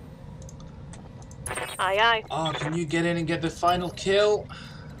 Aye, aye. Oh, can you get in and get the final kill?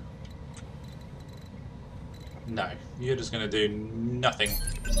 No, you're just going to do nothing. Copy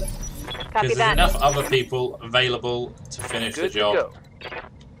Because there's that. enough other people available to finish the Good to job. go.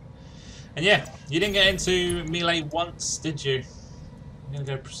 And yeah, you didn't get into melee once, did you? I'm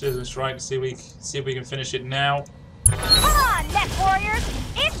gonna go precision strike. See if we can finish it now. Come on, mech warriors!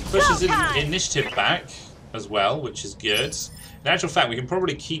 It's Pushes showtime! his initiative back as well, which is good. In actual fact, we can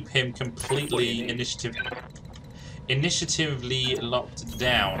probably keep him completely initiatively locked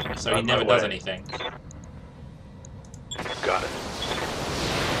down, so he never does anything. Got it.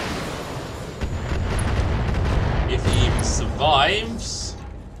 If he even survives.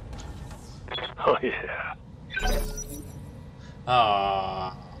 Oh, yeah.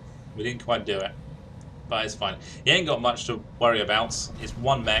 Ah, we didn't quite do it. But it's fine. He ain't got much to worry about. It's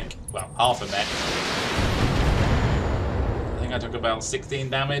one mech. Well, half a mech. I think I took about 16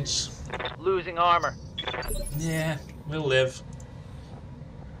 damage. Losing armor. Yeah, we'll live.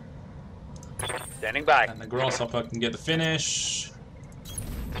 Standing by. And the grasshopper can get the finish.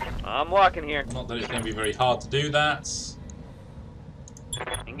 I'm walking here. Not that it's going to be very hard to do that.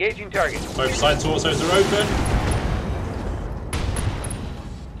 Engaging target. Both side torsos are open.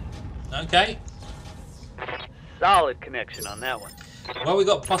 Okay. Solid connection on that one. Well, we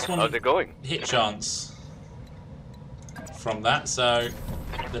got +1 How's it going? hit chance from that, so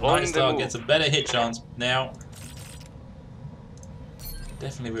the On Night the Star move. gets a better hit chance now.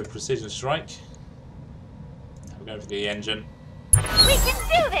 Definitely with precision strike. Now we're going for the engine. We can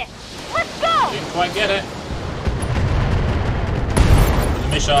do this! Let's go! Didn't quite get it. The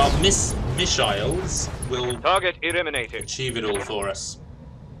missiles will Target eliminated. achieve it all for us.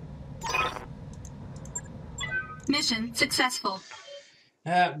 Mission successful.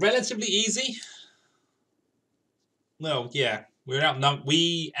 Relatively easy. Well, yeah, we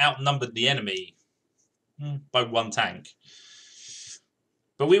outnumbered the enemy by 1 tank.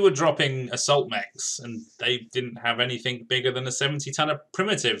 But we were dropping assault mechs, and they didn't have anything bigger than a 70-tonner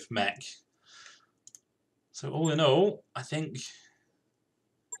primitive mech. So all in all, I think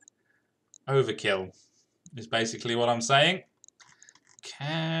overkill is basically what I'm saying.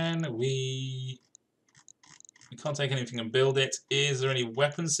 Can we... We can't take anything and build it. Is there any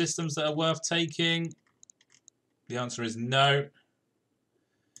weapon systems that are worth taking? The answer is no.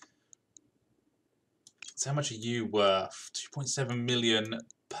 So how much are you worth? 2.7 million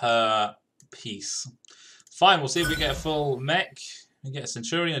per piece. Fine, we'll see if we get a full mech. We get a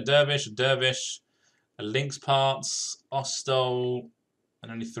Centurion, a Dervish, a Lynx parts, Ostol,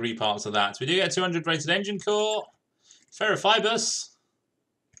 and only 3 parts of that. So we do get a 200 rated engine core, Ferrofibus.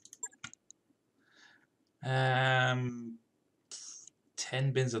 10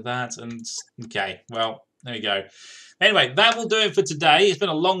 bins of that, and okay, well, there we go. Anyway, that will do it for today. It's been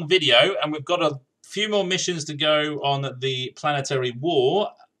a long video, and we've got a few more missions to go on the Planetary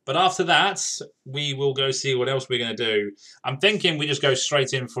War. But after that, we will go see what else we're going to do. I'm thinking we just go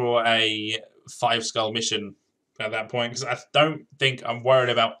straight in for a 5-skull mission at that point, because I don't think I'm worried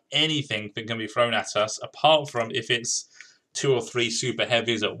about anything that can be thrown at us, apart from if it's 2 or 3 super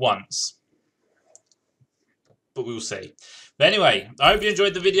heavies at once. But we'll see. But anyway, I hope you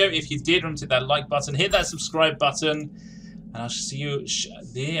enjoyed the video. If you did, remember to hit that like button, hit that subscribe button, and I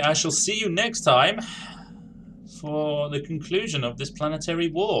shall see you next time for the conclusion of this planetary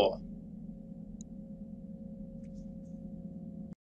war.